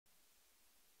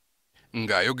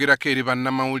Ng'ayogerako eri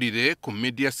bannamawulire ku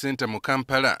Media Center mu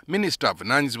Kampala, Minisita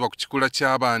avunaanyizibwa ku kikula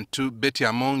ky'abantu Betty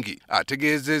Among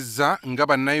ategeezezza nga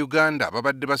bannayuganda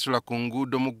ababadde basula ku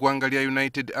nguudo mu ggwanga lya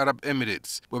United Arab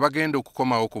Emirates bwe bagenda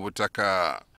okukomawo ku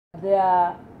butaka. They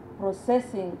are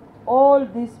processing all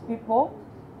these people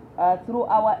through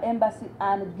our embassy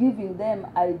and giving them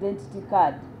identity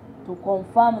card to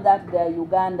confirm that they are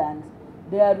Ugandans.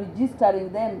 They are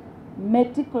registering them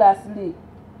meticulously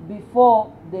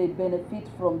before they benefit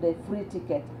from the free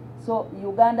ticket. So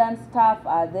Ugandan staff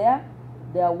are there.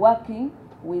 They are working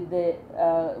with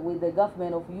the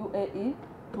government of UAE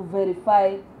to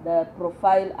verify the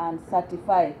profile and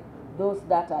certify those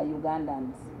that are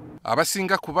Ugandans.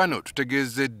 Abasinga ku bano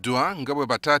tutegeezeddwa nga bwe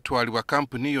bataatwalibwa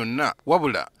kampuni yonna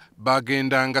wabula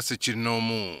bagendanga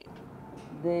sekinoomu.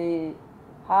 They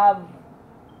have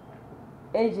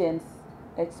agents,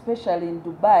 especially in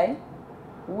Dubai,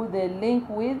 who they link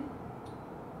with,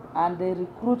 and they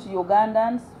recruit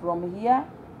Ugandans from here,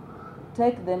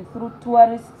 take them through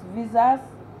tourist visas,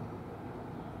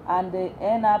 and they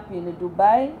end up in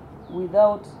Dubai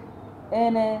without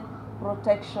any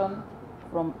protection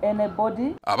from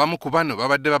anybody. Abamu ku bano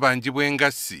babadde babanjibwa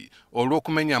engassi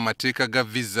olw'okumenya amateeka ga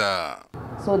visa.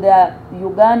 So there are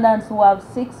Ugandans who have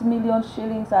 6 million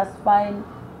shillings as fine,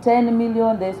 10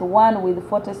 million, there's one with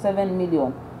 47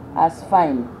 million as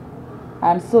fine.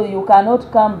 And so you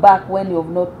cannot come back when you have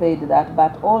not paid that,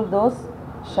 but all those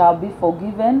shall be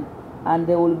forgiven and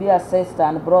they will be assessed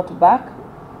and brought back.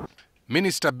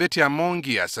 Minisita Betty Among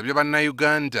asabye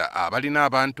bannayuganda abalina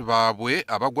abantu baabwe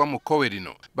abagwa mu kkowe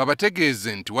lino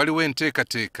babategeeze nti waliwo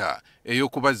enteekateeka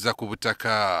ey'okubazza ku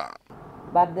butaka.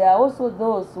 But there are also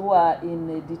those who are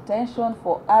in detention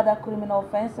for other criminal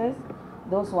offenses.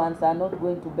 Those ones are not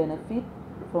going to benefit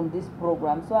from this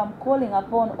program. So I'm calling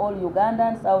upon all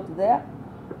Ugandans out there,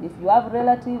 if you have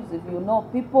relatives, if you know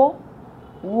people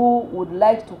who would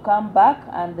like to come back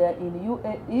and they're in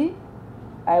UAE,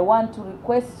 I want to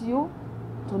request you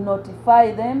to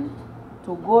notify them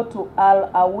to go to Al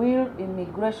Awil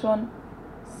Immigration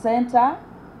Center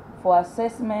for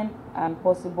assessment and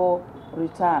possible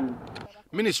return.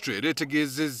 Ministry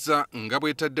etegezeeza nga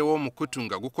bwetaddewo omukutu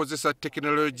nga gukozesa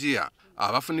tekinologiya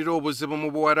abafunira obuzibu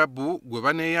mu Buwalabu gwe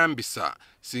baneeyambisa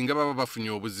singa baba bafunye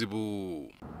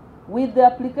obuzibu. With the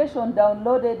application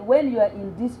downloaded, when you are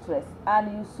in distress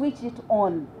and you switch it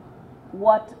on,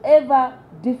 whatever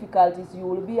difficulties you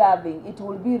will be having, it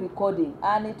will be recording,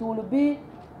 and it will be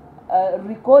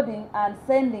recording and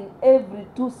sending every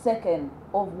 2 seconds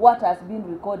of what has been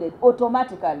recorded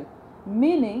automatically.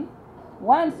 Meaning,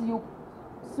 once you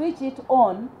switch it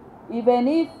on, even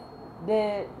if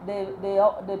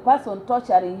the person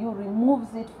torturing you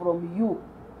removes it from you,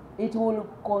 it will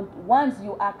once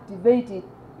you activate it,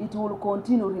 it will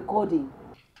continue recording.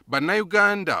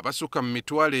 Bannayuganda abasukka mu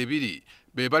mitwalo 2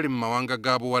 be bali mu mawanga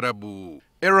ga Buwalabu.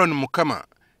 Aaron Mukama,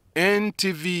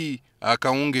 NTV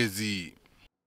Akawungeezi.